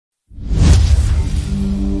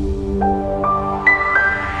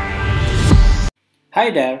Hi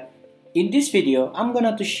there! In this video, I'm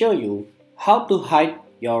gonna to show you how to hide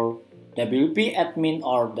your WP admin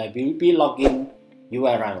or WP login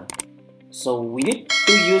URL. So we need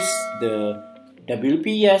to use the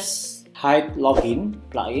WPS Hide Login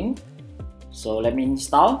plugin. So let me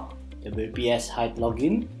install WPS Hide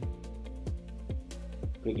Login.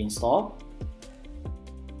 Click install.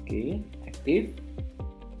 Okay, active.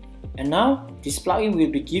 And now this plugin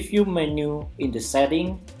will give you menu in the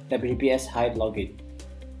setting WPS Hide Login.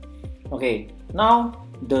 Okay, now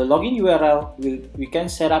the login URL we can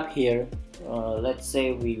set up here. Let's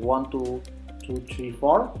say we want to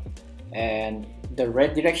 234, and the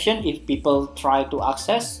redirection, if people try to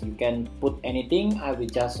access, you can put anything. I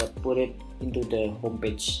will just put it into the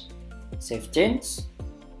homepage. Save change.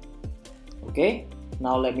 Okay,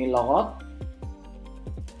 now let me log out.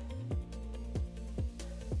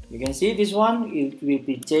 You can see this one, it will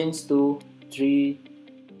be changed to 3.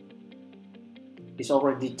 It's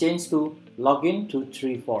already changed to login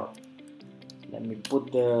 234. Let me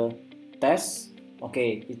put the test.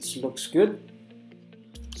 Okay, it looks good.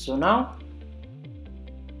 So now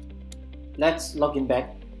let's login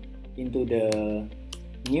back into the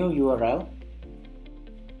new URL.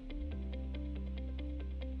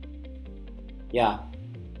 Yeah,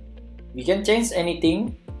 we can change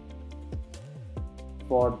anything.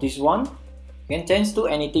 For this one, you can change to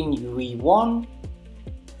anything we want,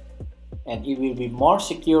 and it will be more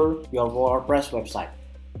secure your WordPress website.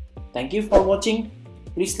 Thank you for watching.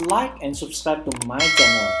 Please like and subscribe to my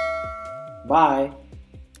channel. Bye.